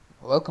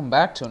Welcome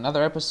back to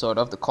another episode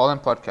of the Colin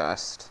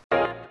Podcast.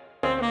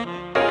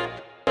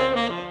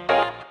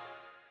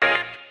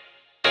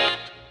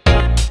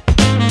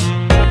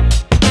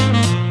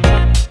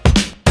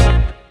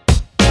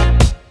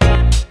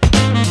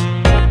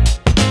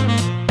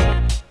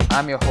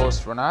 I'm your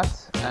host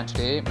Ronath, and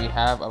today we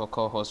have our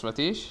co-host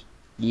Ratish.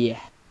 Yeah.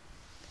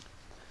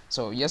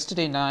 So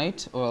yesterday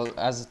night, well,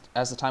 as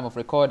the time of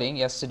recording,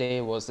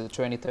 yesterday was the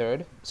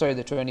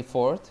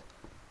 24th,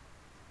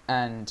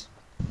 and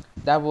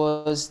that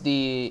was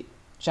the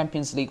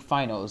Champions League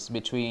finals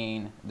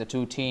between the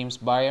two teams,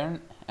 Bayern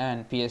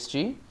and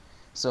PSG.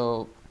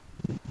 So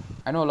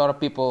I know a lot of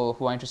people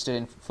who are interested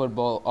in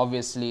football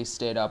obviously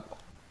stayed up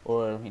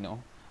or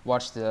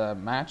watched the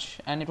match,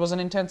 and it was an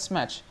intense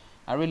match.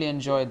 I really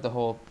enjoyed the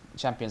whole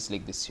Champions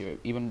League this year,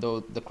 even though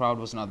the crowd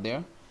was not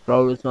there.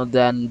 Crowd was not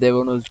there, and there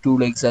were no two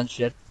legs and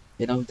shit.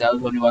 There was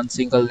only one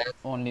single leg.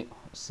 Only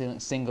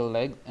single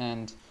leg,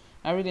 and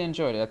I really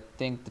enjoyed it. I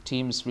think the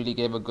teams really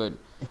gave a good,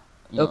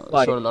 A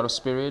fight. showed a lot of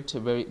spirit.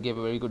 Gave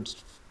a very good,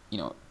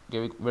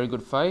 gave a very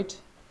good fight,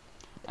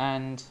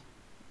 and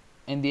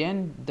in the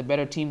end, the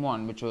better team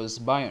won, which was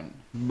Bayern.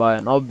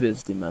 Bayern,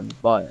 obviously, man.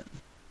 Bayern.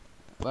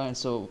 Bayern.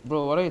 So,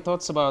 bro, what are your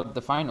thoughts about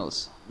the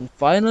finals? The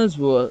finals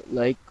were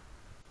like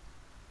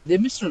they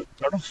missed a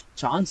lot of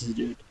chances,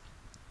 dude.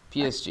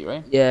 PSG,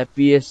 right? Yeah,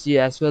 PSG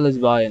as well as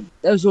Bayern.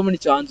 There were so many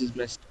chances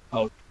missed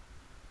out.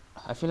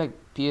 I feel like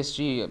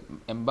PSG,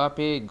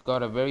 Mbappe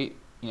got a very,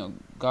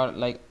 got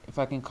like, if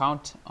I can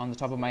count on the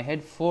top of my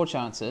head, four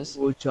chances,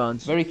 Four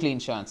chances. very clean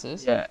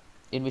chances, Yeah.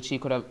 in which he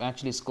could have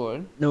actually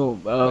scored. No,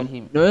 But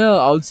he, Neuer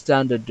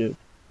outstanding, dude.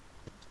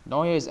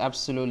 Neuer is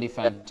absolutely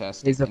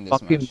fantastic He's a in this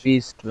fucking match.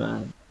 beast,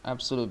 man.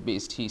 Absolute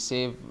beast. He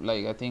saved,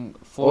 like, I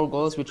think, four Almost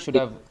goals, which should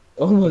everything. have,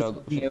 could Almost have,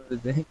 fucking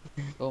everything.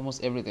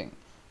 almost everything.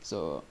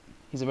 So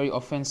he's a very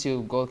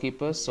offensive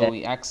goalkeeper, Yeah. so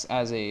he acts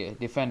as a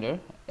defender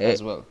Eh,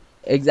 as well.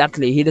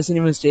 exactly. He doesn't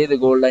even stay the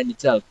goal line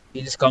itself.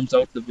 He just comes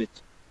out the pitch.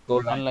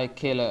 Goal line. Unlike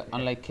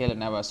Keylor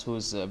Navas,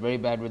 who's very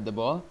bad with the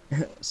ball,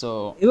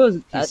 so He was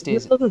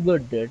also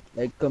good, dude.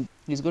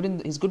 he's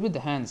good with the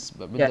hands,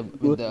 but Yeah, he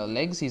with was the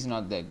legs he's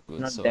not that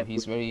good. not So that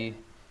good.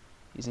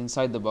 he's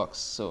inside the box.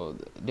 So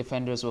the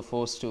defenders were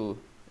forced to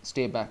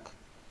stay back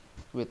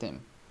with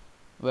him.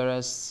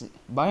 Whereas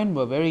Bayern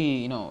were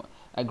very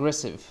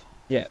aggressive.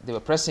 Yeah, They were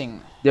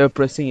pressing. they were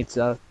pressing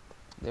itself.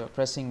 They were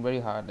pressing very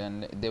hard,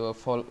 and they were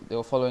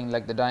following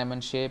like the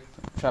diamond shape,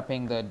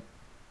 trapping the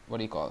what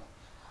do you call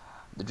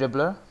the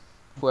dribbler,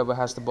 whoever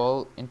has the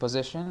ball in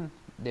possession.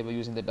 They were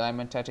using the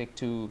diamond tactic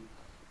to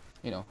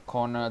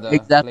corner the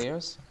Exactly.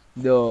 players.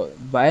 The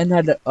Bayern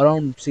had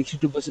around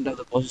 62% of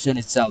the possession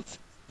itself,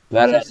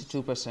 whereas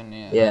 62%,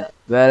 yeah.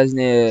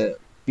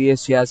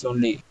 PSG has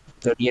only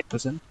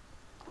 38%.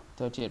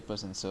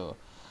 38%. So,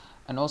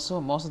 and also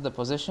most of the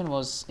possession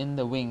was in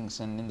the wings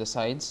and in the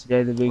sides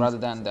Yeah, the wings rather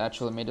and than the sides.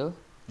 actual middle.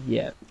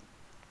 Yeah,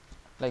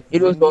 Like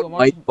it was when we all were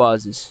wide watching,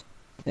 passes.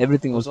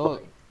 Everything it was was all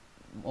wide.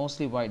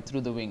 mostly wide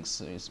through the wings.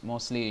 So it's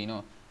mostly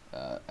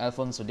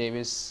Alfonso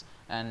Davis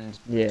and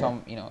Yeah,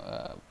 Tom.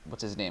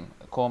 What's his name?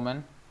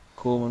 Coleman.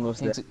 Koeman was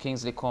there.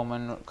 Kingsley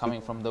Coleman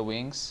coming from the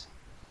wings.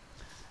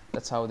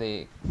 That's how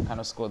they kind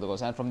of scored the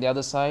goals. And from the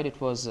other side, it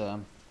was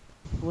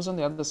who was on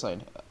the other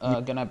side?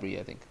 Gnabry,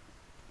 I think.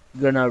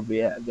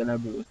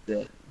 Gnabry was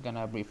there.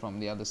 Gnabry from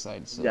the other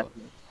side. So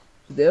Exactly.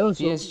 So there were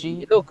so many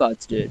PSG, yellow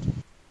cards, dude.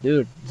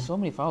 so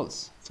many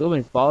fouls. So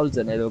many fouls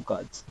and yellow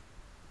cards.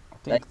 I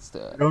Like think it's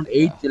the around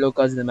eight yeah, yellow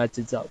cards in the match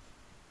itself.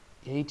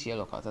 8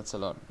 yellow cards. That's a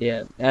lot.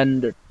 Yeah,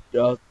 and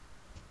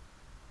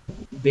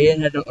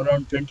Bayern had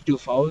around 22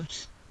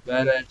 fouls,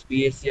 whereas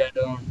PSG had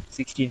around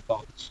 16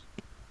 fouls.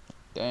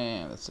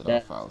 Damn, that's a lot of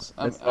That, fouls.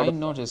 that's a lot of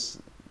fouls.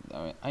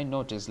 I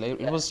noticed. Like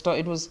Yeah,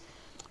 it was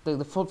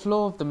the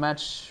flow of the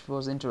match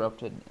was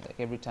interrupted. Like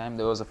every time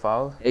there was a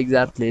foul,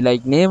 exactly.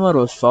 Like Neymar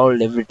was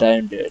fouled every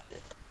time, dude.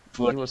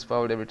 Poor he was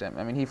fouled every time.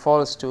 I mean, he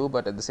falls too,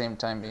 but at the same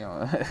time,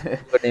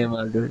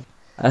 Neymar, dude.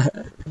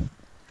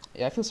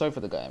 yeah, I feel sorry for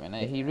the guy, man.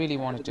 He really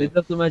wanted At the to. end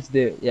of the match,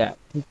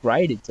 he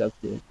cried itself,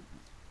 dude.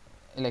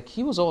 Like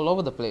he was all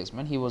over the place,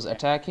 man. He was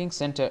attacking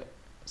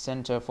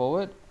center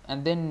forward,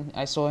 and then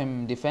I saw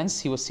him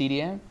defense. He was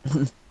CDM,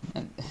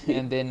 and He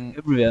and then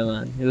everywhere,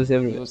 man. He was he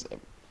everywhere. was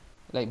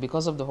like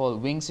because of the whole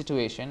wing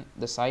situation,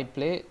 the side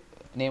play,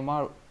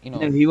 Neymar, He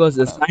was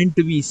kind of. assigned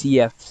to be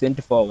CF,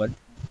 center forward.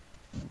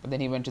 But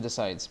then he went to the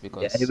sides Yeah, he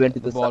because went to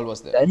the the ball side.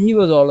 was there. And he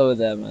was all over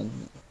there, man.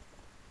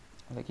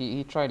 Like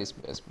he tried his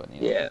best, but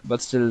Yeah,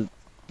 but still,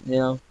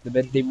 the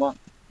better team won.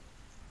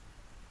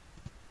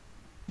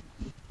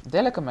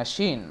 they're like a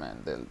machine,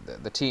 man.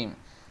 The team,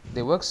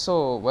 they work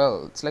so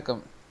well. It's like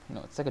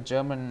it's like a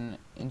German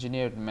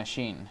engineered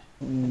machine.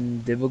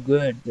 They were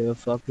good. They were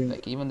fucking.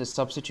 Like even the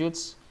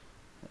substitutes,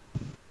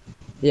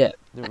 Yeah,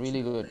 they're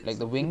really good. Like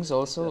the wings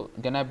also,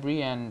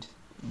 Gnabry and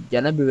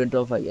Janabi went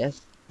off, I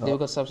guess. they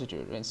got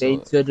substituted, right? They So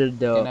inserted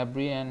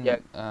Gnabry yeah, and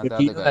the other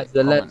Coutinho guy, as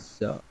well Coman,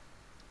 as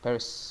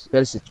Paris,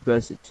 Perisic.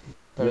 Luis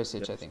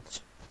Perisic, I think,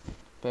 Perisic.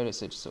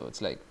 Perisic. So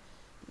it's like,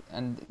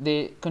 and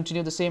they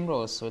continue the same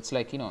roles. So it's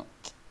like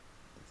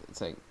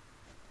it's like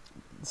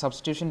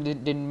substitution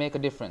didn't make a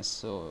difference.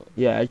 So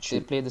Yeah, they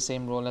actually, play the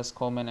same role as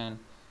Coleman, and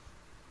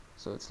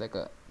so it's like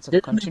a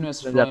didn't make a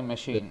continuous difference. flowing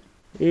machine.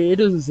 It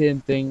was the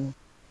same thing.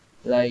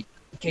 Like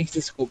Kicks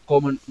just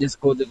Coleman just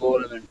scored the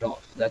goal and went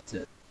off. That's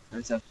it.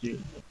 That's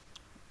absolutely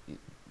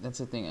That's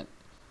the thing.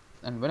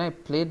 And when I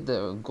played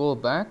the goal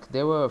back,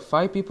 there were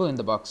 5 people in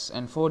the box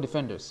and 4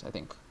 defenders, I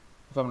think,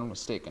 if I'm not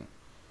mistaken.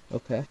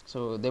 okay.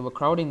 So they were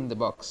crowding the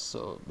box.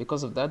 So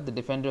because of that, the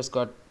defenders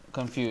got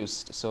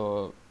confused.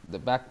 So the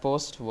back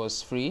post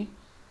was free,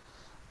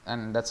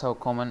 and that's how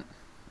Coman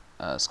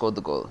scored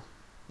the goal.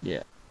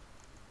 Yeah.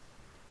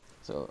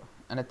 So,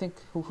 and I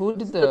think who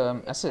did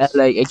the I assist?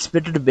 like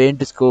expected Bain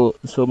to score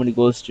so many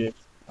goals to it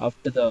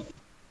after the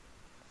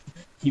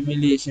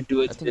humiliation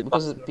I towards think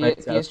because of Barcelona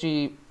itself.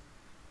 PSG.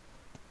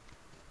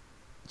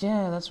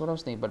 Yeah, that's what I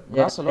was thinking. But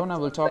Yeah, Barcelona,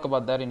 we'll talk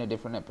about that in a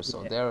different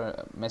episode. yeah. They're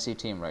a messy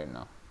team right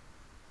now.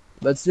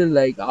 But still,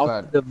 like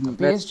after But the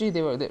PSG,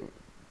 they were. They,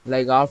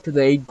 like after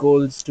the 8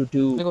 goals to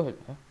 2, go ahead.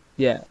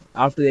 yeah,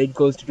 after the 8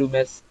 goals to 2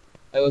 mess,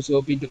 I was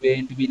hoping to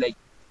Bain to be like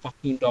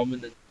fucking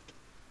dominant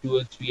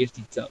towards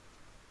PSG itself.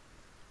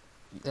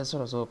 That's what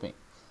I was hoping.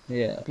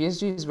 Yeah,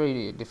 PSG is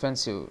very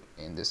defensive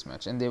in this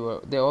match, and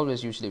they're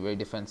always usually very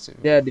defensive.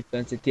 their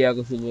defense,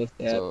 Thiago Silva was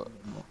there. So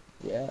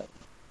Yeah,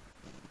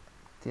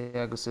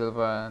 Thiago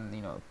Silva and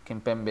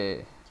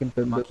Kimpembe,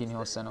 Kimpembe was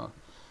there. Marquinhos and all.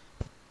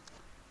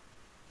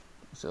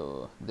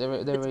 So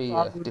they're It's very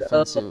hard,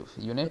 defensive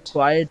a unit.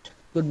 quiet,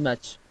 good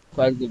match.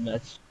 Quite good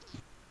match.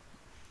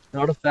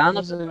 Not a fan It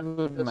of was it, a but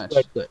good it was match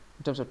quite good.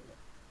 in terms of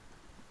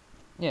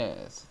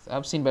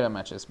I've seen better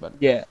matches, but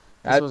Yeah,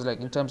 this I, was like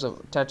in terms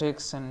of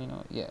tactics and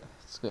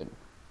it's good.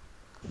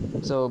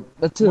 So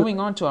but still, moving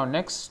on to our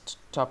next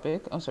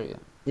topic. Oh, sorry.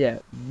 yeah,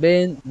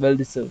 Bain well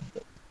deserved,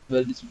 though.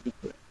 Well deserved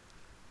victory.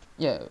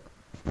 Yeah,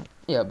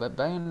 yeah. But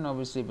Bayern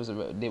obviously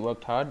they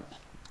worked hard,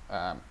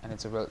 and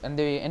and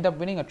they end up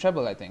winning a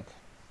treble, I think.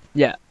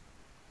 Yeah,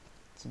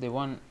 So they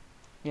won,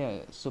 yeah,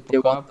 Super they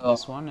won Cup, the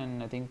this one,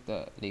 and I think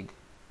the league.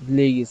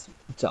 league is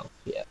itself.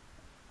 Yeah,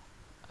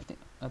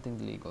 I think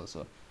the league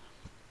also.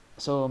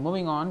 So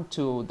moving on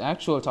to the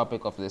actual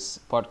topic of this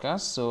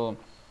podcast. So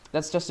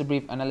that's just a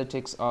brief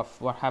analytics of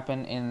what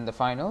happened in the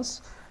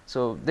finals.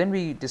 So then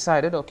we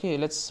decided, okay,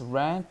 let's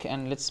rank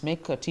and let's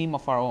make a team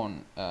of our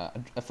own,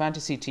 a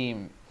fantasy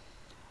team,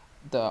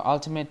 the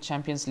ultimate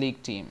Champions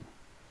League team.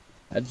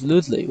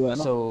 absolutely. Why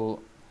not?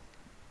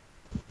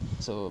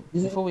 So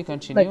These are before we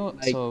like continue,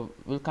 like so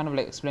we'll kind of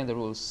like explain the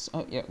rules.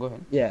 Oh yeah, go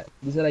ahead. yeah,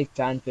 these are like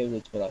fan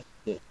favorites for us.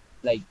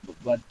 Like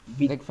what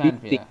we Like we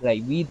fan, think yeah.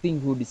 like we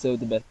think who deserve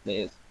the best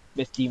players,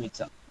 best team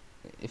itself.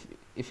 If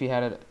if we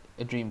had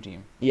a dream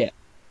team, Yeah,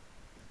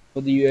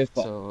 for the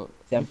UEFA so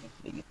Champions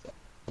League itself.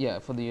 yeah,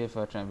 for the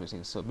UEFA Champions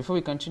League. So before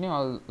we continue,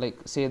 I'll like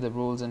say the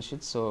rules and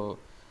shit. So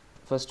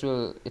first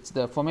rule, it's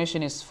the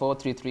formation is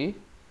 4-3-3,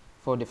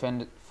 four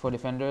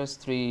defenders,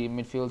 3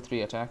 midfield,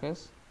 3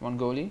 attackers, 1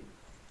 goalie,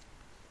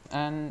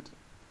 and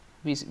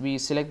we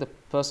select the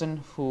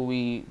person who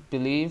we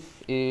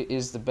believe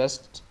is the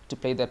best to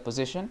play that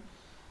position.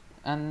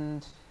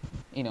 And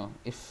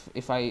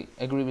if I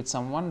agree with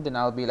someone, then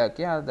I'll be like,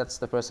 yeah, that's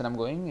the person I'm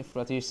going. If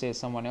Ratish says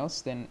someone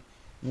else, then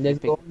we Let's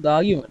go pick. on the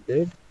argument,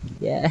 dude.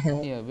 Yeah,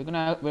 Yeah, we're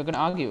gonna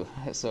argue.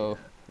 So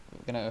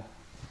we're gonna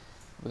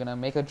we're gonna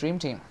make a dream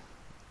team.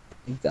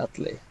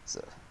 exactly.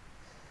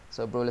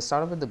 So bro, let's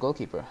start off with the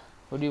goalkeeper.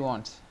 Who do you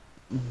want?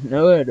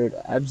 No, dude,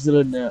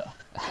 absolute no.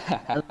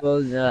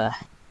 Well, no,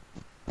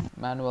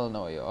 Manuel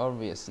Neuer,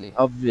 obviously.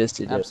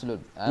 obviously, dude.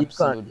 Absolute You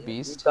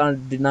beast.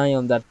 can't deny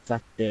on that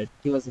fact, dude.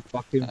 He was a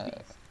fucking Uh,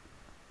 beast.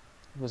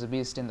 he was a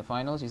beast in the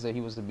finals.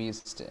 He was a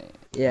beast in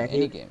Yeah,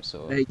 any game.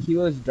 So he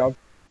was dropped,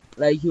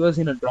 like he was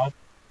in a drop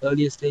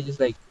earlier stages,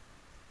 like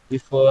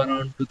before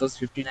around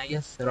 2015, I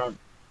guess. Around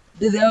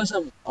there were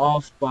some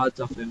off parts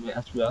of him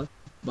as well,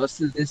 but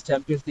still, this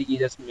Champions League he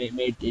just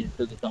made it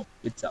to the top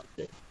itself,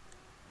 dude.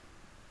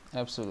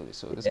 absolutely.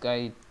 So this Yeah,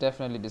 guy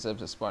definitely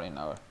deserves a spot in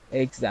our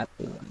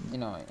exactly.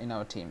 in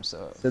our team.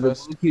 So So the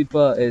first,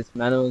 goalkeeper is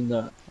Manuel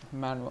Neuer.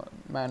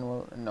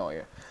 Manuel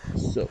Neuer.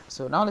 So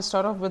So now let's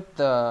start off with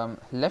the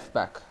left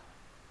back.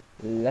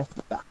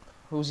 left back,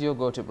 Who's your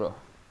go-to, bro?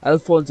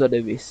 Alfonso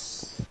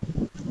Davies.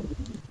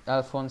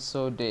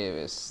 Alfonso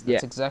Davis.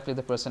 Yeah. That's exactly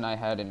the person I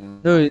had in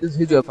No, mind.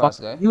 he's Fucking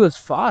fast guy. he was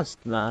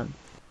fast, man.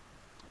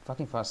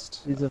 Fucking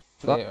fast He's a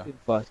player. fucking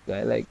fast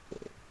guy.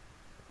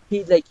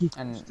 He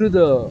And through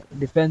the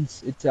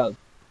defense itself.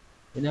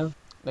 You know,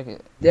 like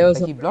there was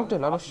he some blocked a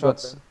lot of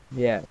but shots.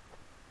 yeah,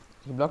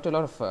 He blocked a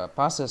lot of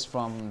passes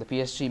from the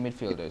PSG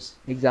midfielders.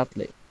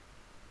 exactly.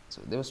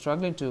 So they were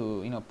struggling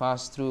to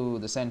pass through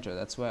the center.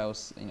 That's why I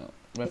was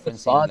He was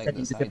referencing fast like and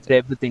the sides. intercepted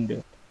everything,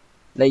 dude.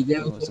 Like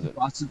there He were was so many good.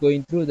 passes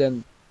going through,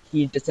 then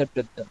he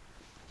intercepted them.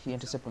 He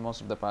intercepted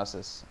most of the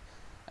passes,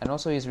 and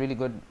also he's really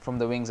good from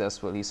the wings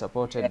as well. He Yeah,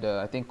 supported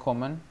I think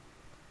Coman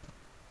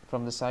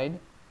from the side.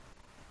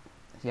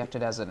 He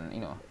acted as an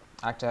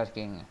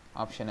attacking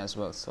option as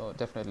well. So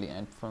definitely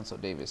Alfonso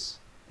Davis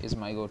is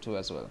my go-to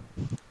as well.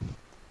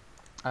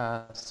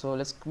 So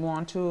let's move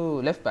on to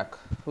left back.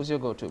 Who's your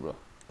go-to, bro?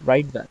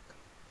 right back.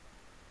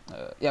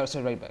 Yeah,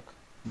 sorry, right back.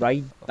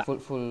 Right back.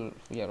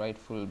 Yeah, right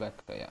full back.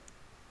 Yeah.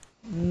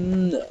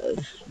 Mm,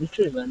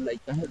 literally, man. Like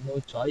I had no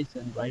choice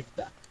in right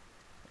back.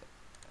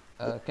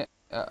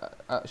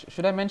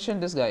 Should I mention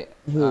this guy?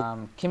 Who?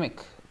 Kimmich.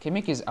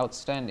 Kimmich is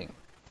outstanding.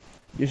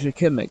 Joshua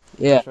Kimmich.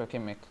 Yeah. Joshua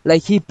Kimmich. Like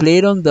Like, he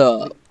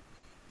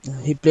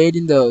played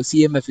in the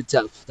CMF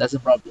itself. That's a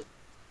problem.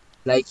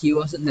 Like he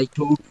wasn't like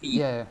totally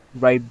yeah,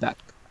 right back.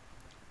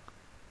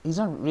 he's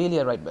not really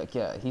a right back.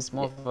 Yeah, he's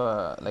more Yeah. of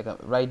a, like a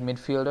right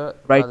midfielder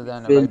Right rather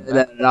than a midfield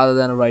right back. rather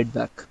than a right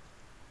back.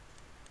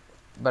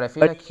 But I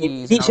feel But like in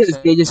he's an initial outstanding.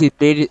 stages, he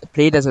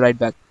played as a right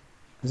back,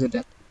 isn't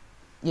it?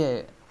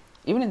 Yeah,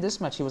 even in this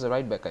match, he was a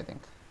right back, I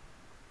think.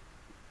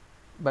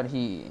 But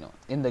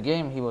in the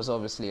game, he was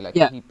obviously like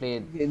Yeah. he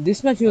played In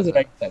this match, he was as a a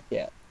right back.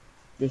 Yeah.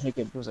 Joshua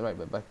Kimmich. he was a right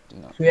back, but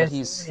So he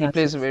has so many he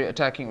plays a assists. very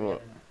attacking Yeah.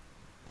 role,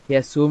 He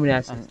has so many and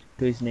assists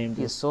to his name, he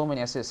dude. has so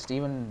many assists.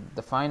 Even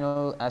the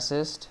finals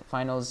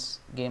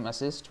game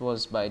assist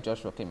was by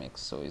Joshua Kimmich.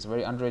 So he's a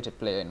very underrated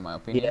player in my Yeah.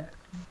 opinion.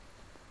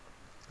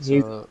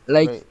 He's So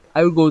like very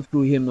I would go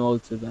through him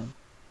also, man.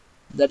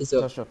 That is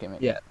a Joshua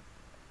Kimmich, yeah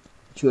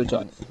sure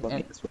choice and for me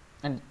and as well.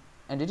 and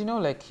and did you know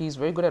like he's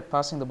very good at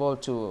passing the ball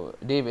to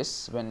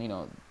Davis when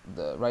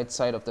the right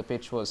side of the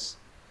pitch was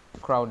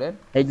crowded.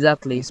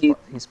 Exactly. He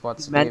He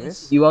spots managed to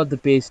Davis. give out the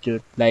pace,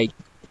 dude. Like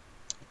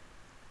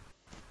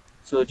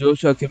so,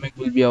 Joshua Kimmich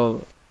will be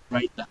our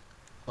right back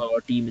for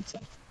our team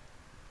itself.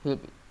 He'll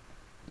be,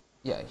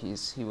 yeah, he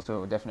was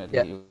so definitely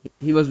Yeah,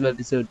 he was well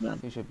deserved, man.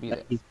 he should be Like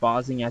there. his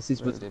passing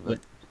assist Well, was but good.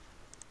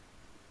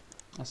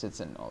 sits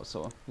in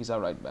also. He's our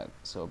right back.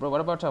 So, bro,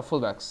 what about our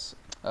fullbacks?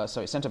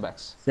 Sorry, centre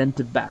backs.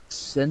 Center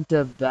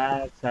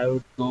backs. I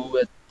would go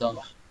with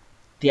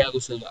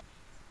Thiago Silva.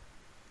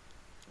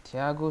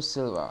 Thiago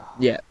Silva.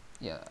 Yeah,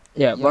 Yeah,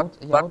 yeah. yeah. I would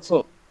say One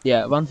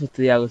for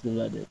Thiago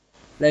Silva, dude.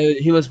 Like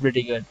he was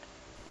pretty good.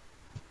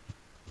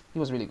 he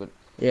was really good.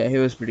 Yeah, he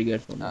was pretty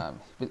good for me.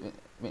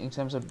 In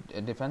terms of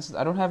defense,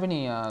 I don't have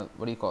any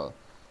what do you call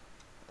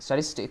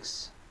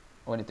statistics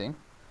or anything.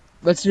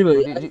 But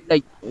still, But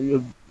like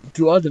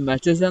throughout the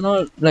matches and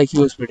all, like he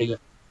was pretty good.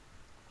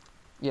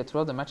 yeah,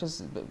 throughout the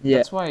matches, Yeah,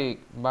 that's why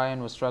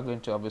Bayern was struggling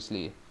to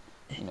obviously,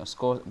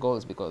 score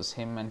goals because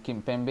him and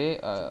Pepe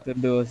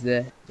was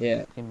there.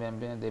 Yeah,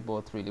 Kimpembe, they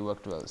both really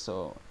worked well.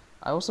 So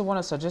I also want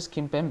to suggest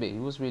Kimpembe. He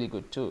was really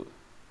good too.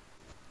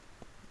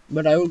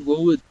 but I would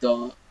go with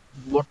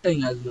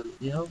Boateng as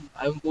well.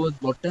 I would go with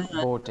Boateng and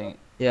Boateng,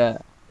 yeah,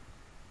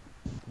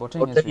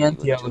 Boateng is Boateng really and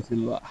good Thiago too.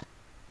 Silva.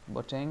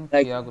 Boateng,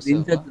 Like he Thiago was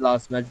injured Silva. the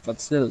last match, but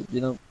still,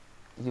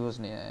 He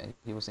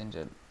was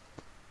injured.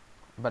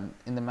 But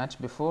in the match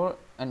before,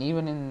 and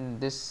even in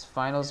this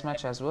finals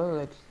match as well,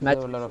 like there match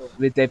were a lot of before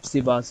with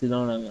FC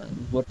Barcelona,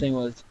 man, Boateng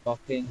was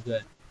fucking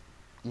good.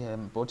 yeah,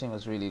 Boateng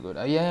was really good.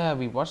 Yeah,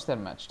 we watched that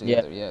match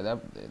Yeah, together. Yeah,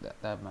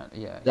 that man.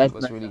 Yeah, he that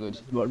was match, really good.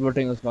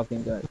 Boateng was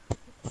fucking good.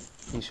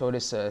 He showed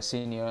his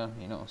senior,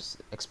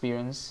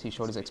 experience. He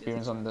showed his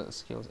experience on the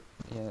skills.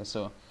 Yeah,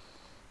 so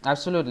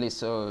absolutely.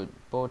 So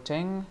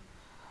Boateng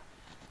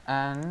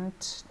and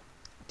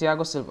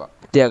Thiago Silva.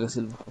 Thiago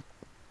Silva.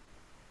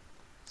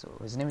 So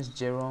his name is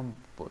Jerome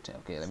Boateng.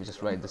 Okay, let me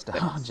just write this Yeah,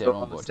 down. so Jerome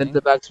our Boateng.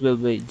 centre backs will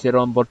be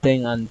Jerome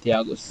Boateng and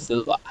Thiago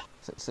Silva.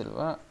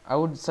 Silva. I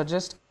would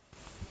suggest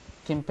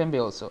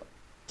Kimpembe also.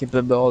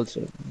 Kimpembe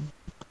also.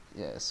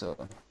 Yeah, so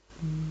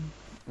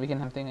we can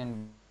have thing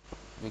and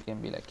we can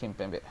be like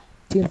Kimpembe.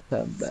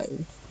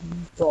 Kimpembe.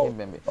 So,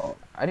 Kimpembe.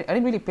 I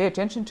didn't really pay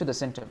attention to the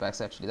centre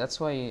backs actually. That's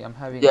why I'm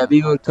having yeah, a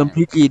we were hard time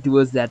completely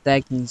towards the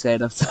attacking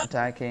side of the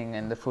attacking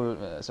and the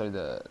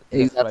left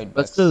exactly. right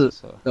But backs. still,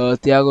 So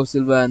Thiago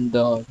Silva and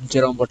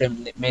Jerome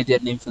Boateng made their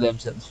name for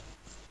themselves.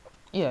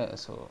 yeah,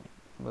 so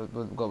we'll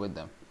go with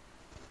them.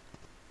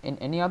 In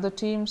any other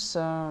teams,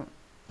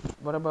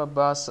 what about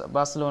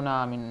Barcelona?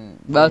 I mean,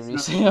 they Barcelona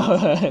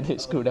recently they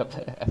screwed up.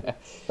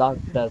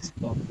 sucked as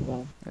fuck,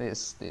 man.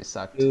 They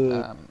sucked Dude,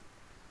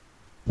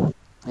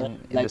 man, in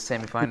the like the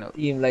semi-final.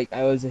 team, like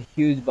I was a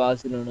huge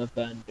Barcelona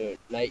fan, dude.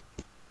 Like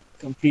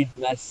complete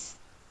mess.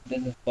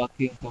 There's a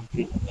fucking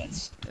complete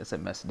mess. It's a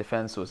mess.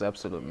 Defense was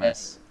absolute Yeah.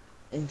 mess.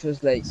 It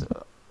was like, So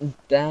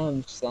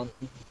damn son.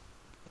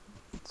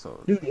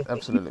 so Dude, 8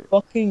 absolutely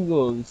fucking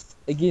goals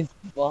against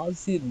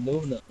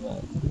Barcelona,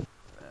 man.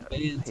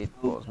 Millions hate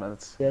of balls, man.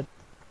 It's, that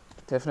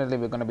definitely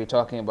we're going to be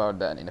talking about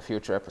that in a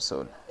future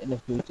episode. in a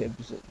future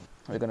episode.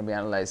 We're going to be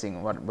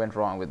analyzing what went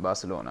wrong with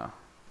Barcelona.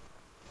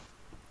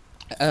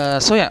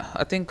 So yeah,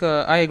 I think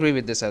I agree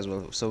with this as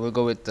well. So we'll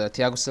go with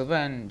Thiago Silva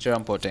and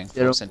Jerome Boateng for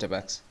Jerome. centre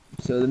backs.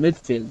 So the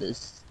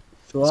midfielders.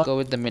 Let's go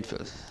with the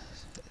midfield.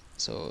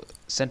 So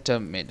centre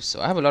mid.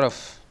 So I have a lot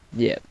of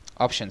Yeah.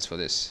 options for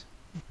this.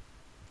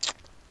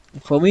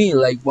 For me,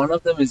 like one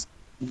of them is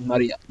Di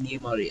Maria.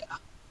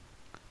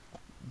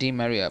 Di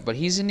Maria, but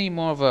isn't he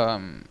more of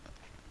a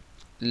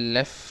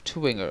left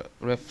winger,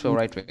 left or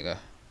right winger?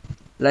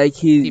 Like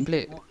He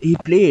played. he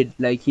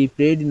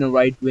played in the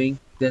right wing.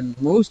 Then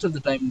most of the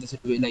time in the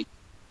situation, like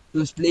he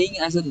was playing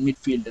as a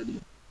midfielder.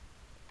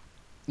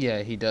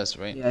 Yeah, he does,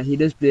 right? Yeah, he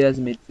does play as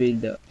a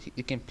midfielder.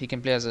 He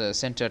can play as a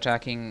center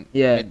attacking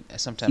Yeah, mid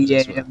sometimes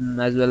as well. CAM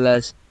as well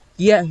as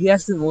he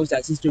has the most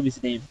assists to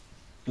his name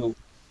too.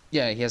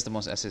 Yeah, he has the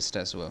most assists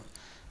as well.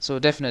 So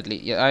definitely,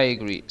 yeah, I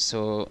agree.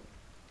 So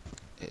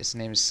his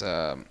name's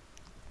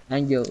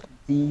Angel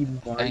Di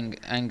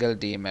Maria. Angel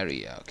Di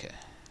Maria. Okay,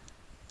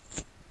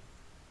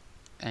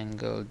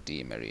 Angel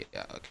Di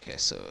Maria. Okay,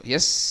 so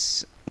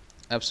yes,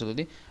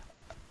 absolutely.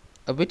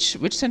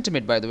 Which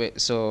sentiment, by the way?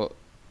 So,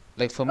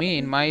 like for me,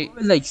 in my Go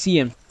with like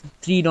CM,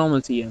 three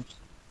normal CMs.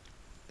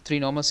 three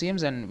normal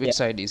CMs, and Yeah, which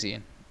side is he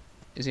in?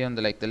 Is he on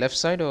the left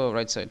side or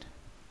right side?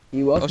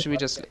 he Or was should we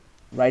just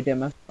right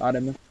MF,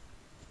 RMF.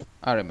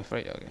 RMF,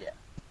 right? Okay. Yeah.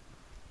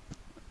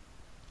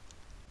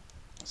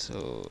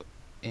 So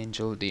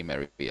Angel Di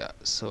Maria.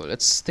 So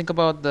let's think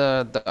about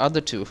the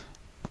other two.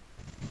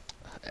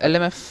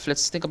 LMF.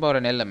 Let's think about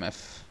an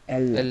LMF.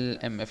 L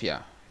LMF.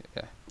 Yeah.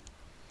 Yeah.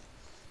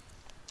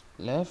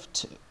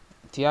 Left.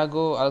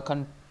 Thiago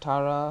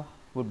Alcantara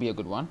would be a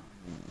good one.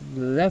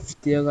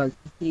 left there.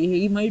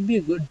 He might be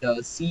a good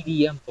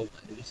CDM for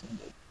my division.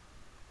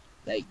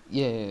 Like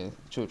Yeah. Yeah, yeah.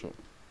 True. True.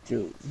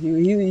 true,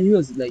 he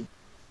was like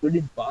good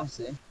in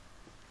passing,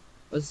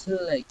 but still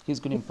like He's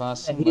good in yeah,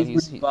 passing, but he's good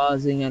he's in he.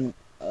 passing and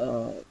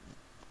uh,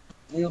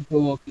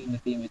 provoking the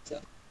team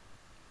itself.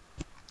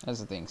 That's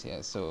the things.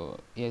 Yeah. So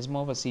yeah, he's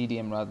more of a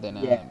CDM rather than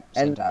Yeah, a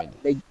and center mid.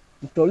 like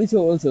Tolisso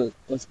also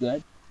was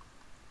good.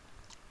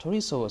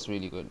 Toriso was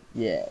really good.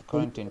 Yeah,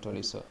 Corentin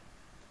Toriso.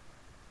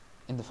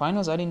 In the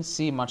finals, I didn't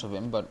see much of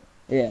him, but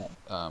yeah,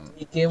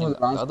 he came on in the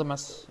the last. other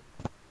match,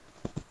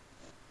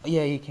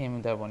 yeah, he came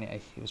in that one. Yeah,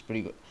 he was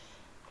pretty good.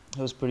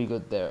 He was pretty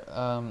good there.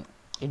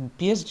 In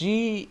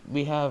PSG,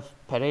 we have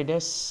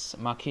Paredes,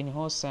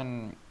 Marquinhos,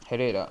 and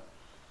Herrera.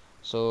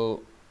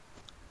 So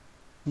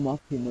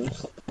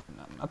Marquinhos.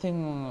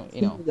 nothing,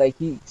 Like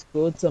he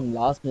scored some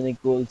last minute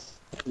goals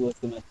towards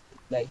the match.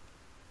 Like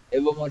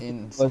Evo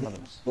in Martinez was some of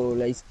them.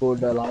 like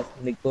scored a last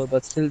minute goal,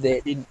 but still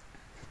they didn't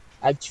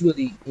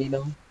actually,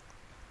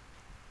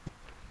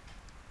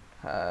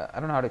 I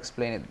don't know how to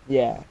explain it.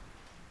 yeah.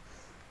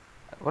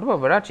 What about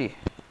Verratti?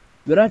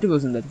 Virati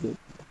wasn't that good.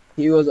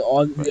 He was Ver-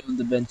 always on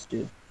the bench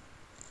too.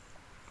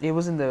 he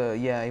was in Yeah,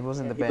 the he was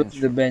on the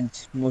bench.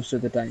 bench most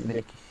of the time. Then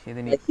Like,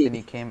 then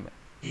he came.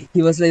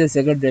 he was like the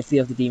second referee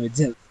of the team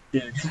itself.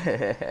 Dude.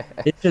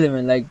 Literally,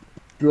 man, like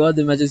throughout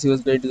the matches, he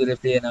was going to the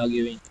referee and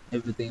arguing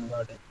everything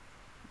about it.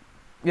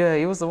 Yeah,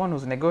 he was the one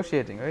who's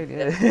negotiating, right?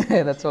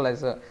 Yeah, that's all I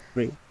saw.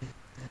 Great.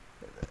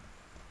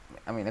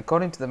 I mean,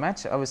 according to the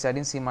match, obviously I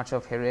didn't see much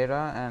of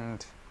Herrera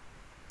and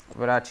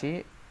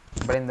Verratti,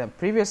 but in the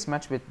previous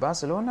match with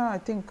Barcelona, I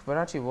think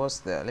Verratti was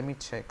there. Let me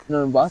check.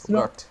 No, I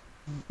Barcelona. forgot.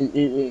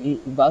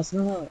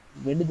 Barcelona.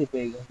 When did they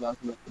play against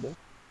Barcelona today?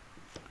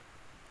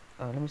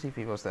 Let me see if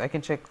he was there. I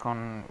can check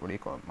on what do you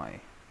call it, my.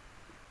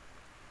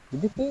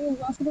 Did they play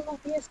against Barcelona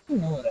PSG?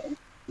 No, right?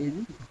 They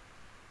didn't.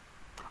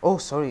 Oh,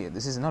 sorry,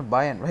 this is not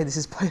Bayern, right? This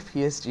is by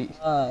PSG.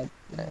 Ah,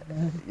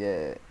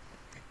 Yeah,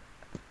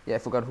 yeah, I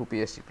forgot who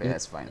PSG played.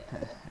 That's fine. It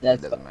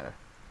that's fine. doesn't matter.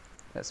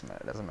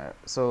 Doesn't matter.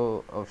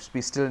 So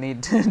we still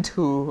need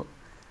to.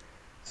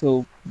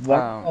 So one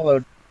Um, of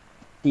our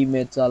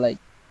teammates are like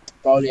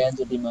probably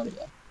Angel Di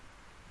Maria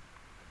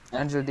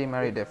and Angel Di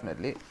Maria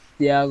definitely.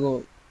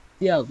 Thiago.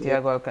 Thiago.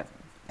 Thiago Alcan-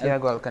 And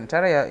Thiago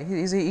Alcantara, yeah,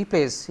 he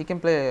plays. He can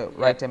play yeah.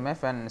 right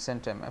MF and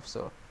center MF.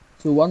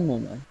 So one more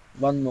man,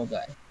 one more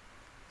guy.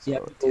 You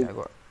have So to go.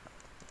 Thiago,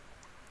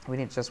 we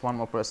need just one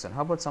more person.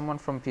 How about someone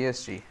from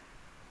PSG?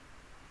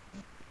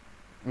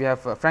 We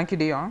have Frankie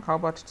De Jong. How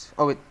about?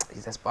 Oh wait,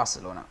 that's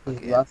Barcelona. With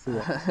Okay, yeah.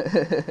 Barcelona.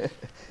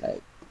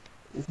 Like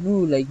there's no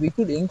like we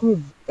could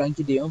include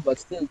Frankie De Jong, but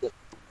still the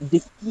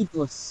defeat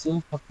was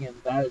so fucking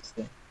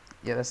embarrassing.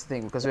 Yeah, that's the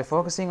thing because we're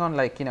focusing on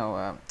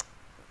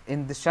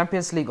in the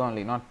Champions League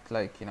only, not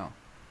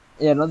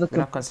Yeah, not the we're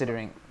not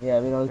considering yeah,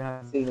 we're not we're not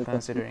considering the complete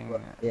considering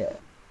one. Yeah.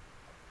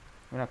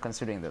 we're not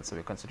considering that. So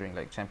we're considering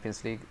like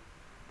Champions League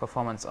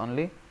performance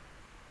only.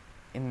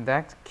 In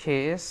that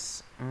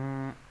case,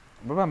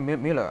 what about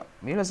Müller?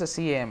 Müller's a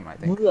CAM, I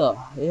think. Muller,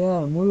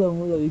 yeah,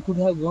 Muller. We could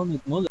have gone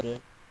with Muller.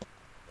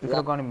 We could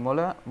have gone with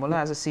Muller. Muller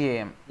has a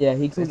CAM. Yeah,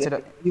 he So could. instead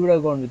of He would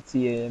have gone with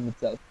CAM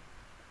itself.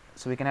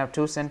 so we can have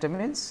two center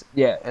mids,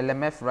 Yeah,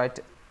 LMF right.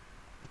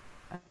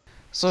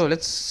 So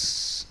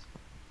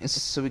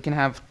so we can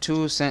have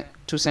two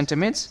center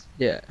mids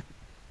yeah.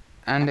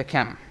 and a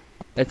cam.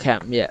 A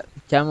Cam, yeah.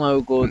 Cam, I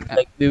would go Mm,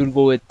 like we will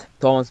go with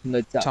Thomas Muller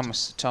itself.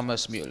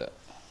 Thomas Müller.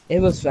 It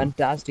was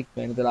fantastic,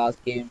 man. The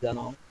last games and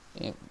all.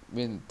 Yeah,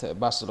 with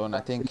Barcelona.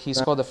 I think he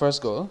scored the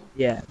first goal,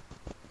 Yeah,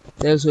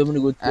 there were so many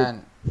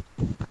and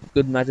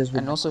good matches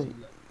with and also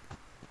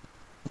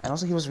and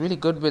also he was really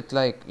good with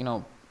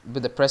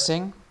with the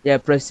pressing. yeah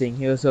pressing.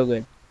 He was so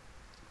good.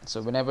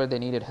 So whenever they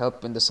needed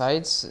help in the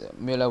sides,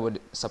 Müller would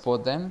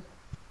support them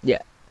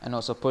Yeah, and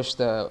also push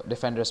the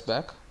defenders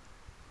back.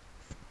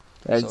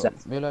 So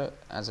exactly. Müller,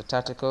 as a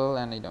tactical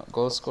and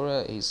goal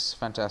scorer, he's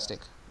fantastic.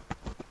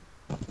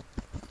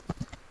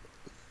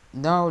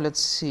 Now let's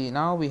see.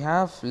 Now we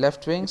have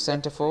left wing,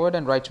 center forward,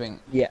 and right wing.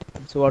 Yeah.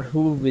 So what?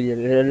 Who will be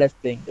the left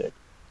wing good?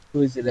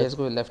 Who is the Yeah, left? let's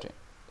go with left wing.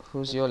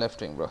 Who's your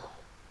left wing, bro?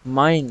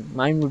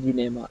 Mine would be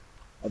Neymar,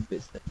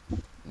 obviously.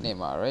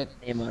 Neymar, right?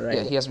 Neymar,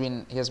 Yeah, right? he has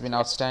been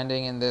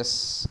outstanding in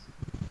this,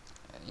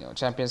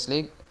 Champions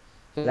League.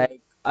 He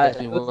Like has I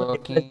been was not impressed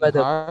working by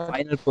the hard.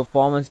 final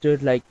performance,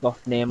 dude. Like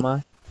of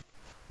Neymar.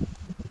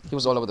 He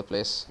was all over the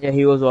place. Yeah,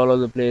 he was all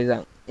over the place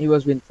and he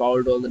was being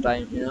fouled all the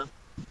time.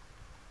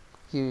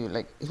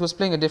 He was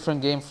playing a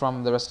different game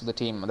from the rest of the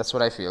team. That's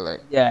what I feel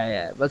like. Yeah,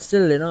 yeah. But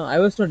still, I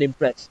was not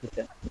impressed with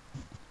him.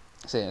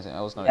 Same.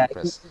 I was not Yeah,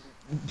 impressed.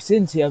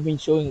 since he have been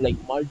showing like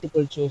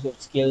multiple shows of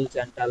skills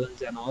and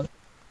talents and all.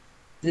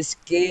 This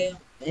game,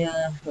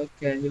 yeah,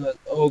 okay, he was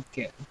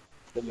okay.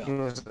 To be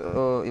honest.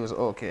 He was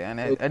okay, and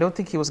I Okay. don't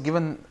think he was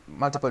given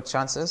multiple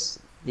chances.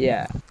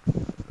 Yeah,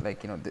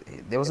 Like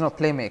there was no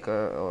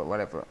playmaker or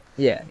whatever.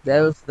 yeah. You That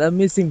know, was the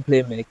missing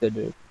playmaker,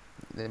 dude.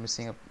 they're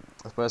missing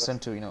a person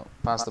to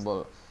pass the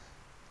ball.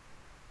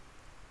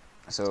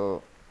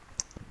 So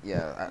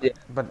yeah, Yeah,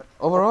 but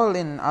overall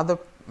in other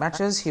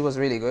matches he was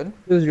really good.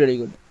 he was really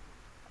good.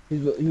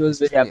 He was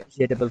very Yeah,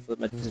 appreciable for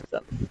the matches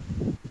itself.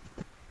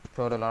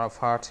 showed a lot of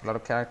heart, a lot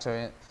of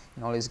character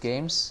in all his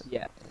games.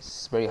 Yeah,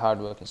 He's very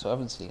hardworking. So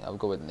obviously I'll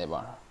go with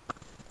Neymar.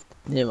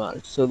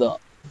 Neymar. So the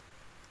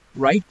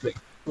right wing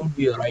would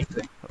be a right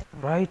wing.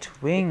 Right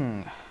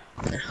wing,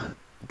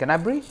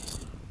 Gnabry.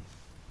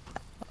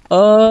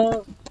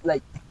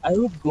 Like I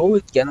would go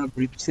with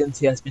Gnabry since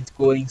he has been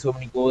scoring so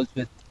many goals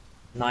with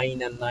 9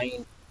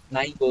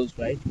 goals,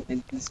 right?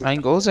 And this is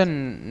 9 goals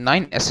and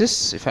 9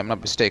 assists, if I'm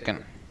not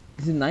mistaken.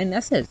 9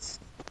 assists.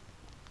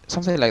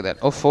 Something like that.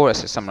 Oh, 4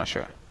 assists. I'm not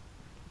sure.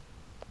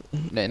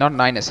 No, not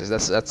 9 assists.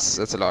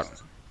 That's a lot.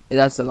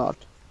 That's a lot.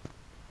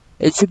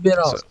 It should be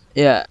So around.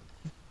 Yeah,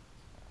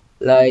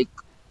 like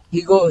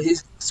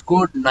he's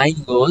scored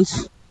 9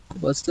 goals,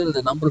 but still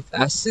the number of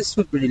assists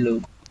were pretty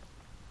low.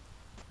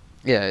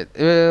 yeah,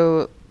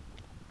 well,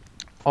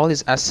 all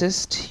his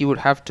assists he would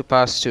have to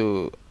pass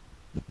to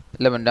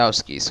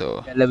Lewandowski.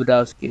 So Yeah,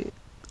 Lewandowski.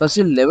 But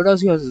still,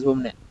 Lewandowski has his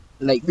own net.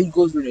 Like, big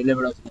goals with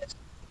Lewandowski has.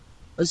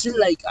 But still,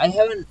 like, I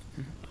haven't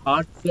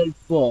heartfelt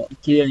for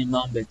Kylian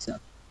Mbappe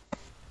itself.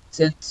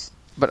 Since,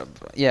 but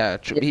yeah,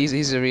 yeah,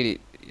 he's a really,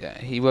 yeah,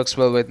 he works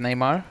well with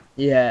Neymar.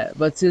 yeah,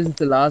 but since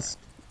the last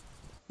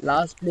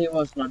play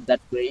was not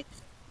that great.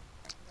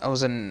 I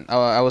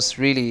was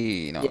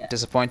really Yeah,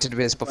 disappointed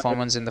with his but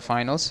performance in the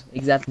finals.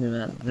 exactly,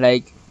 man.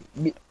 Like,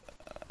 be-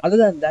 other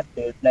than that,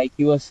 dude, like,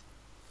 he was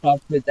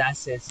top with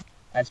assists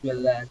as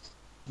well as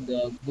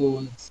the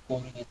goal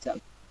scoring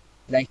itself.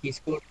 Like, he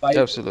scored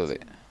Absolutely.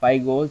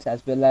 5 goals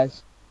as well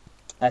as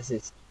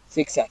assists,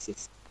 6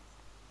 assists.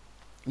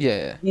 Yeah,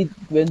 yeah. He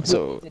went through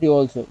So, injury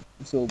also.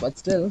 So, but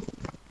still,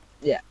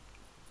 yeah,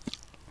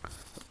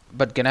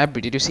 but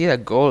Gnabry, did you see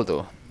that goal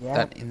though? yeah,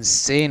 That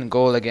insane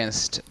goal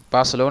against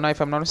Barcelona,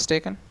 if I'm not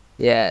mistaken,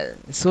 yeah.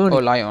 So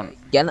or Lyon.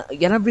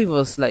 Gnabry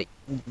was like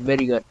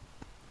very good.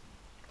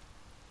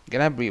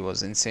 Gnabry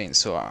was insane.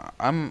 So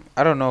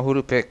I don't know who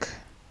to pick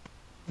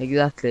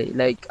Exactly.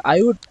 Like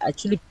I would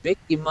actually pick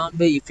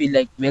Imambe if he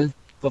like well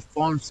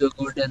performed so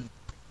good in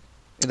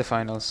in the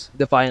finals.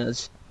 the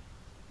finals.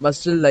 But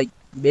still, like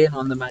being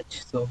on the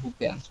match, so who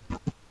cares?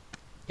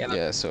 Gnabry.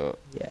 Yeah. So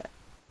Yeah.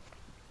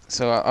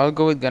 I'll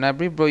go with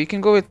Gnabry, bro. You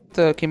can go with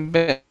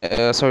Kimbe.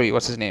 Sorry,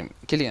 what's his name?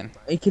 Kylian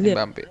Kylian.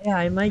 Mbappe. Yeah,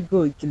 I might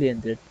go with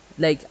Kylian. Dude.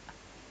 Like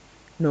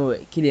no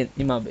way, Kylian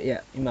Imambe.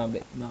 Yeah,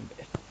 Imambe.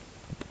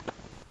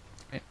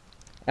 Right.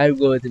 I'll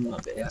go with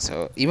Imambe. Yeah.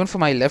 So even for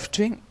my left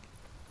wing,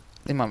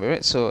 Mbappe,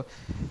 right? So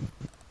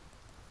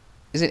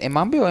is it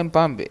Mbappe or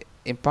Mbambe?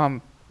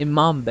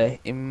 Imambe.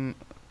 Im,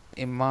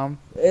 Imampe.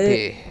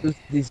 Eh,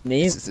 these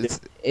names, It's, dude.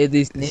 it's,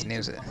 These it's names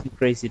names. are fucking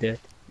crazy, dude.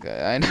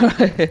 I know.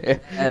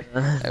 Yeah,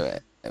 man.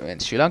 I mean,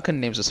 Sri Lankan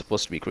names are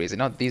supposed to be crazy,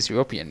 not these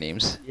European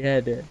names. Yeah,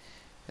 dude.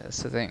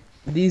 That's the thing.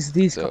 These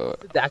come So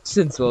with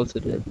accents also,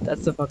 dude.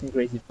 That's the fucking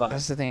crazy part.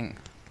 that's the thing.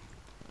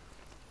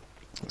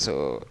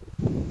 So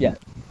Yeah.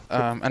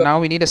 and now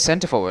we need a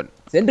center forward.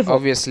 Center forward.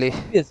 Obviously,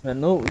 Yes, man.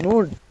 No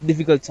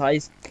difficult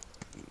size.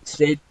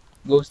 Straight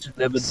goes to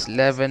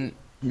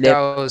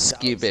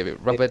Lewandowski, baby,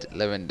 Robert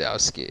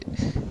Lewandowski.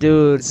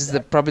 Dude, This is the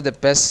probably the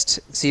best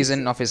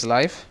season of his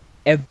life.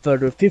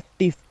 ever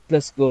 50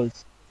 plus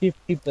goals.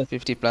 50 plus.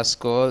 50 plus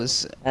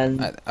goals.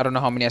 And I don't know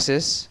how many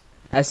assists.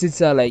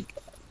 assists are like,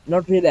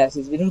 not really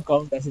assists. We don't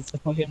count assists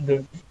for him,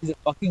 dude. He's a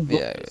fucking goal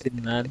Yeah,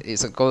 machine, man.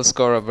 he's a goal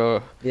scorer,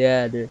 bro.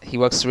 Yeah, dude. He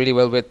works really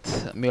well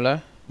with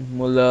Muller.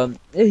 Muller,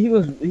 yeah, he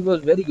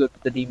was very good for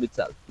the team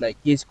itself. Like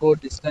he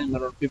scored this time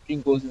around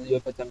 15 goals in the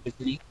UEFA Champions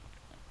League,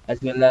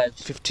 as well as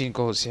 15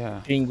 goals,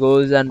 yeah. 15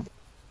 goals and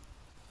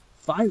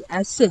 5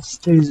 assists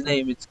to his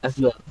name as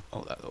well.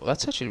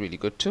 That's actually really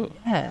good too.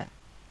 Yeah,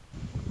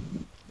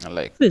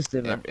 Like,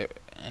 obviously, man.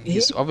 and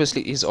he's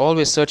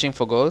always searching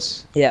for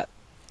goals. Yeah,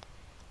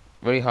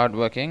 Very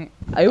hardworking.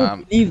 I would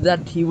Um, believe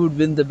that he would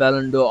win the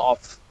Ballon d'Or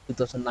of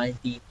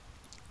 2019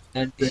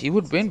 and he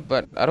would win,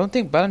 but I don't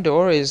think Ballon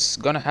d'Or is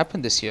gonna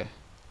happen this year.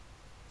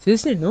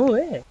 seriously, no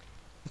way.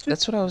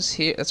 That's what I was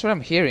here. That's what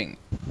I'm hearing.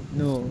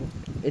 No,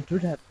 it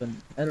would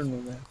happen. I don't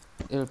know, man.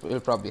 It'll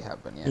probably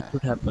happen, It yeah.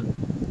 would happen.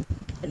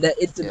 And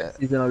it's the Yeah, best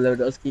season of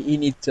Lewandowski. He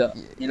needs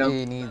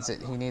he needs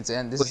it. He needs it.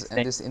 And for this his and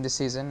time. this in this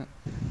season,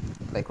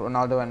 like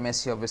Ronaldo and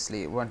Messi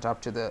obviously went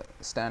up to the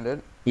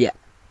standard Yeah,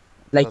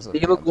 like because of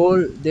you know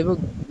the they were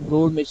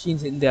goal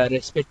machines in their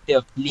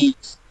respective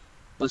leagues,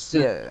 but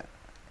still, yeah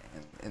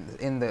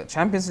in the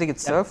Champions League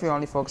itself, you're Champions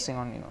only League. focusing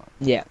on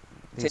Yeah,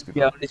 these since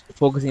we are people. only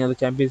focusing on the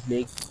Champions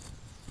League,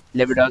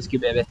 Lewandowski,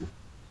 baby.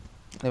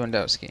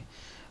 Lewandowski.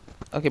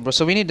 Okay, bro.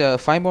 So we need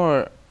five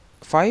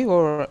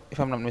or if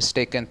I'm not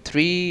mistaken,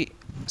 three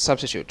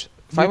substitute.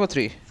 We Five or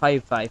three?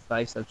 five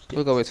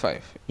We'll go substitutes. with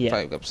five. Yeah,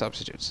 Five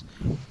substitutes.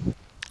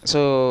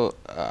 So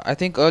I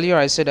think earlier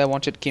I said I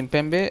wanted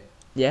Kimpembe.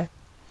 yeah,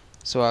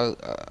 So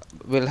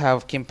we'll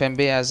have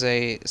Kimpembe as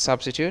a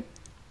substitute.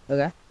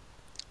 okay.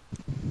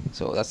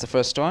 So that's the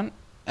first one.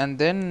 And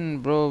then,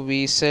 bro,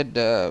 we said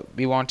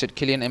we wanted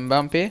Kylian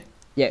Mbappe.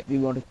 Yeah, we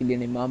want to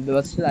Kylian Mbappe,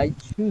 but still, I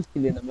choose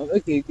Kylian Mbappe.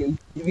 Okay, okay,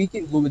 we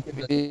can go with him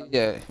as a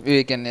Yeah,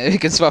 we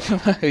can swap him.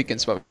 We can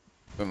swap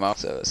him out.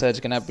 So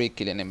Serge Gnabry,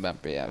 Kylian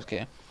Mbappe. Yeah,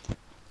 okay.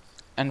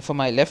 And for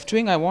my left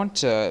wing, I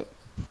want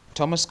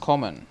Thomas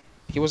Coman.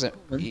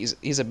 substitute.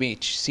 He's a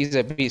beach. He's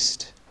a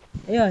beast.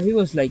 Yeah, he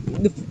was like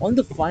on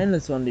the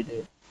finals only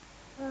day.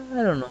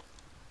 I don't know.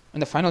 In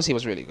the finals, he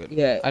was really good.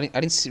 Yeah, I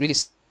didn't really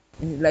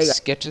like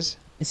sketches.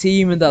 I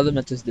see him in the other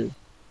matches though.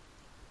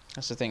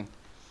 That's the thing.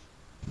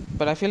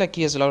 But I feel like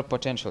he has a lot of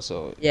potential.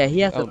 Yeah,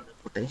 he has I a would, lot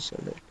of potential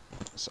though.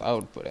 I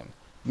would put him.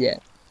 Yeah.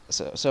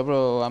 So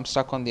bro, I'm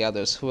stuck on the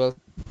others. Who else?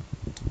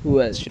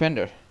 Who else?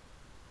 Defender.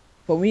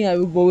 For me, I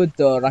would go with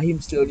Raheem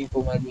Sterling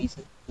for my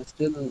reason. But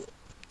still,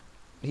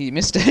 He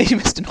missed. He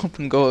missed an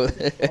open goal.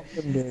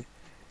 awesome, dude.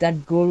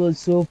 That goal was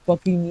so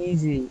fucking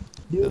easy.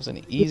 That Dude, was an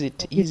that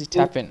fucking easy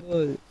tap in.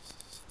 goal.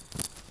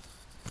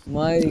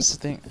 My That's the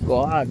thing.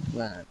 God,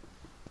 man,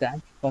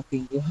 that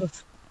fucking goal.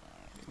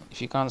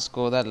 If you can't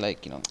score that,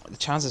 like the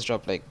chances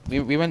drop. Like we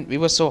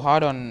were so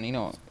hard on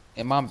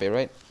Mbappe,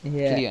 right?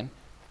 Yeah, Kylian.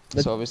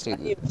 but So obviously,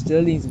 Raheem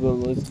Sterling's goal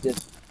was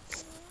just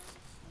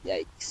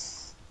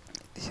yikes.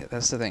 yeah,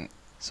 that's the thing.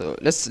 So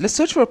let's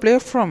search for a player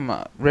from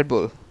Red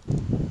Bull.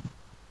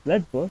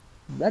 Red Bull,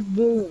 Red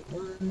Bull.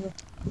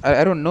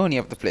 I don't know any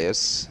of the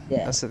players.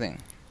 Yeah, That's the thing.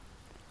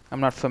 I'm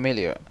not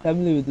familiar.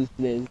 familiar with this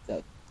players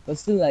stuff. But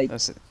still, like,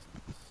 That's it.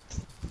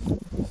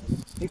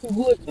 you can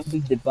go with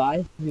Memphis Depay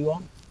if you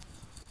want.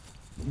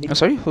 Oh,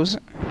 sorry, who's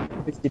it?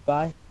 Memphis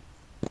Depay,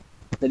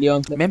 the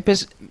Leon player.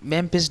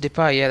 Memphis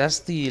Depay? Yeah, that's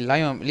the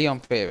Lyon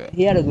player.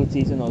 He had a good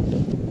season also.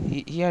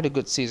 He had a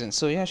good season.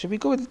 So yeah, should we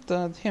go with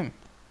him?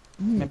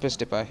 Memphis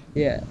Depay.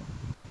 Yeah,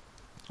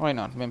 Why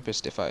not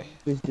Memphis Depay?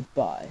 Memphis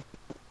Depay.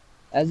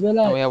 As well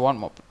And as, we have one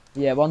more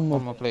one more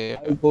one more player. player.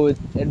 I will go with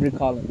Henrik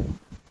Haaland.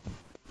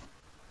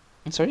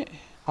 Sorry,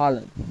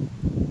 Haaland.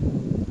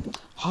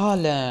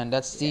 Haaland.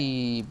 That's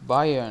the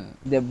Bayern.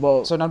 They're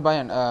both So not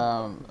Bayern.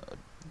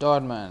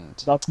 Dortmund.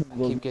 Dortmund I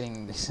goals. keep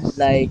getting this.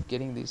 Like, keep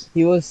getting these.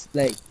 he was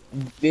like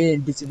very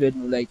anticipated.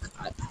 Like,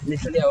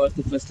 literally, I was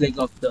the first leg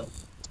of the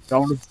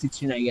round of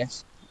 16, I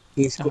guess.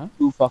 He scored Uh-huh.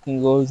 2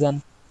 fucking goals,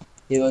 and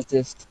he was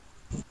just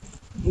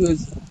he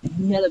was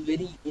he had a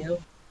very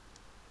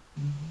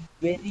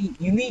very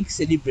unique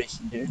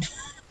celebration, dude.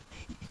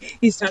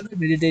 He started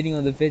meditating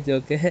on the pitch.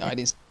 Okay, I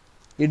didn't.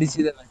 you did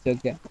see the match.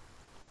 Okay,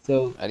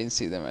 so I didn't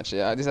see the match.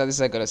 Yeah, this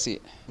I gotta see.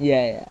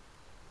 yeah, yeah.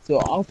 So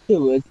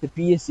afterwards, the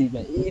PSG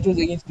match. It was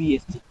against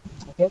PSG.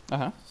 Okay, Uh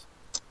huh.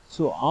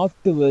 so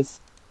afterwards,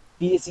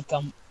 PSG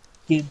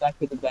came back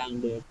with a bang,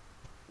 dude.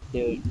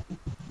 Dude,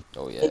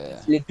 Oh they yeah.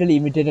 just literally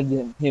imitated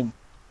him,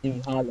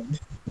 Haaland.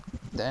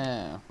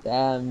 Damn.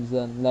 Damn,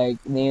 son, like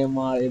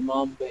Neymar,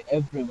 Mbappe,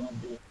 everyone,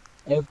 dude.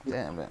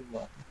 Damn. Man.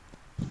 Everyone.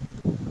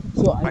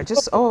 So I I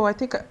just. thought, Oh, I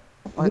think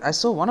I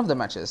saw one of the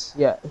matches.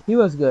 yeah, he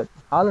was good.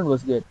 Haaland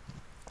was good.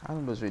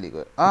 Haaland was really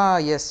good. Ah,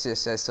 yes.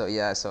 I saw.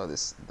 Yeah, I saw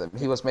this.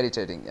 He was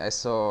meditating. I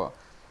saw.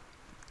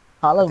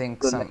 I Haaland was think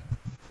good. some. Like,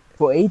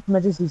 for 8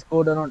 matches, he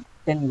scored around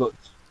 10 goals.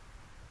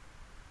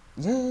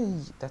 Yeah,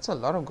 that's a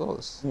lot of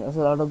goals. Yeah, that's a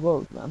lot of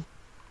goals, man.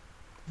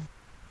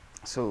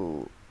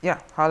 So yeah,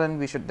 Haaland.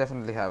 We should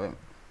definitely have him.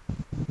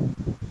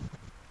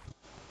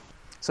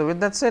 So with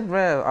that said,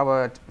 bro,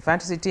 our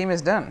fantasy team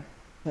is done.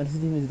 Fantasy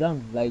team is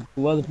done. Like,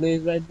 who are the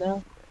players right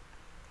now?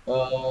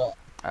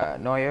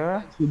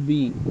 Neuer, Should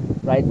be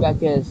right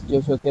back is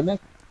Joshua Kimmich,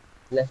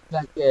 left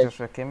back is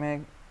Joshua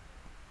Kimmich,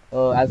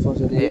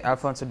 Alfonso Davies,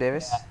 Alfonso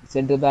Davis.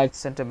 centre back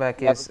Center back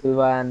Thiago is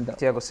Silva and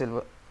Thiago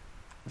Silva,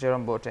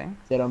 Jerome Boateng.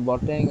 Jerome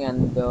Boateng,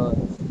 and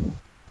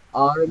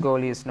our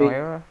Goalie is big,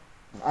 Neuer,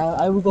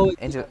 I would go with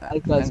Angel,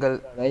 Alcaz,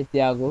 Angel, right?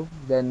 Thiago,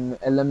 then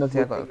LMF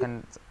would Thiago,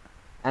 be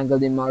Angel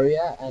Di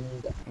Maria and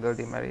Angel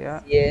Di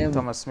Maria, CM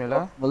Thomas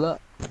Müller, Muller.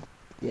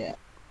 Yeah,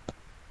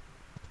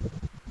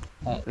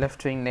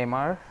 left wing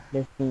Neymar,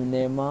 left wing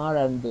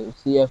Neymar and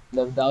CF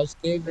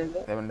Lewandowski,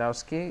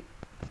 Lewandowski,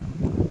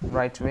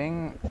 right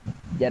wing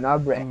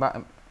Gnabry,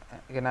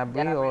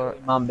 Gnabry or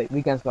Mbappe.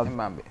 We can swap.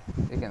 Mbappe.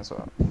 We can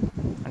swap.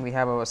 And we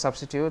have our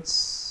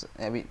substitutes.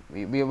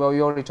 We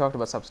already talked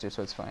about substitutes,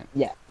 so it's fine.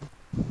 Yeah.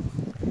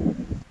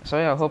 So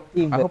yeah, I hope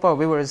Team our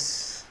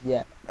viewers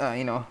Yeah.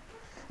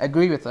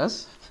 agree with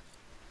us.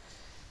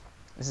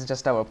 This is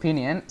just our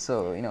opinion.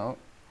 So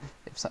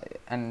if so,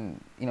 and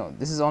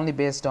this is only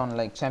based on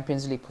like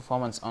Champions League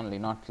performance only,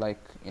 not like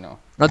Not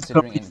the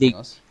considering complete anything league.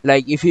 else.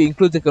 Like if you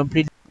include the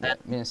complete, Yeah,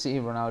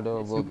 Messi,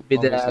 Ronaldo Messi will would be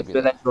there obviously as be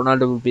well there. as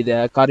Ronaldo would be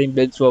there. Karim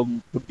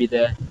Benzema would be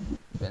there.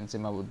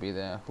 Benzema would be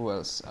there. Who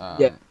else?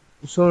 Yeah,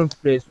 so many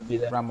players would be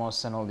there.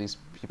 Ramos and all these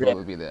people Yeah,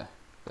 will be there.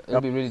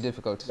 It'll be really Ramos,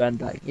 difficult. Van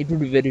Dijk. It would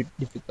be very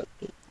difficult.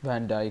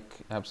 Van Dijk,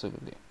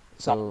 absolutely.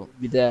 Salah So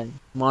would be there.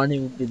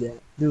 Mane would be there.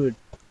 Dude,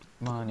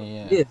 Mane,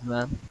 yeah. yes,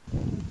 man.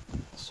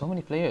 So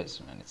many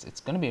players, man. It's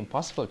gonna be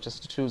impossible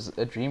just to choose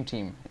a dream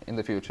team in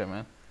the future,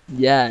 man.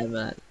 Yeah,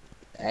 man.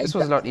 This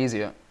was a lot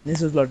easier. This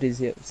was a lot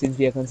easier since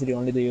we are considering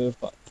only the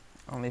UEFA.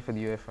 Only for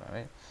the UEFA,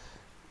 right?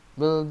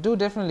 We'll do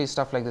definitely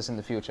stuff like this in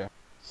the future.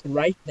 So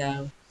right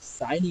now,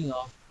 signing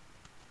off.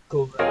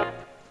 Cobra.